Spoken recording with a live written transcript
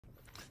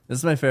This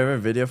is my favorite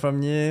video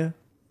from you,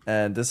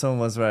 and this one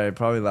was where I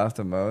probably laughed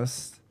the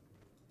most.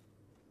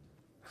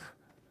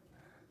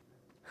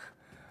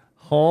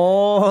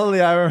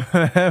 Holy, I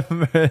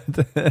remember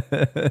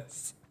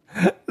this.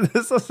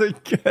 This was a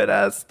good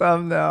ass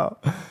thumbnail.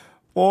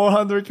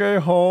 400k,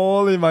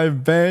 holy, my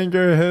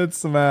banger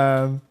hits,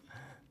 man.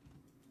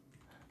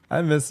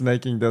 I miss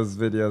making those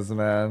videos,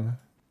 man.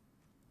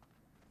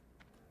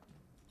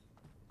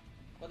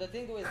 But the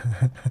thing with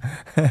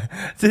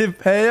See,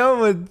 Peo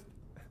would...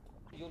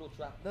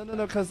 trap.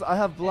 No, because I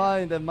have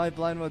blind and my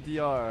blind will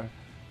DR.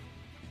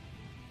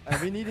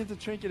 And we need him to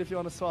trinket if you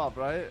want to swap,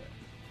 right?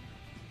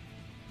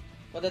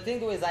 But the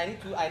thing is, I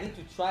need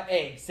to try.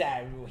 Hey,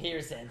 Xaryu,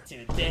 here's and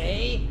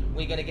today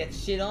we're gonna get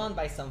shit on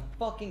by some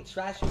fucking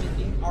trash human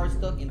being are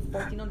stuck in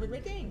 1400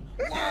 rating.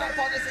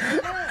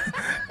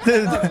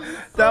 Dude,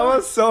 that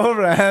was so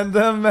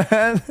random,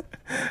 man.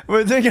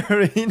 We're doing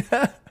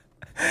arena,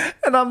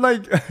 and I'm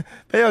like,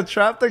 Peo,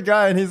 trap the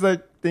guy, and he's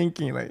like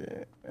thinking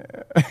like,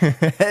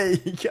 hey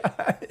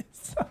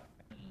guys.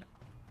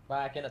 But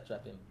I cannot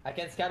trap him. I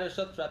can scatter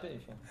shot trap him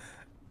if you want.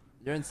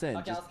 You're insane.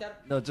 Okay, Just, I'll scatter.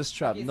 no, just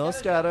trap. Okay, No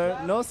scatter,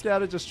 scatter. No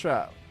scatter. Just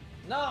trap.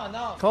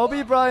 No.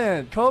 Kobe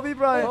Bryant. Kobe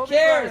Bryant. Who Kobe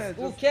cares? Bryant.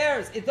 Who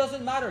cares? It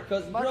doesn't matter,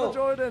 cause Michael bro.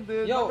 Jordan,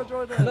 dude. Yo, Michael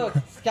Jordan. look,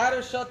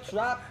 scatter shot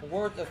trap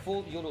worth a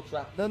full YOLO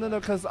trap. No,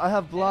 because I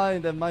have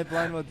blind and my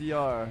blind will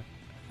DR.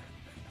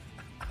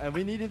 And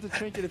we need him to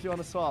trinket if you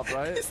want to swap,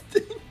 right?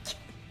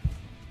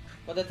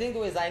 But the thing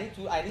is, I need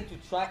to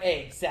try.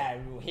 Hey,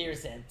 Xaryu,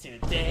 here's and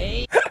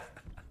today.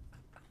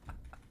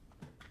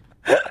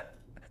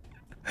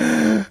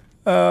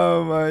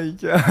 Oh my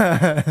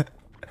god.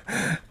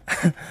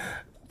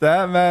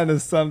 That man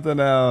is something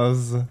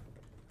else.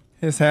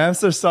 His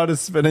hamster started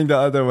spinning the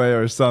other way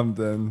or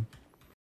something.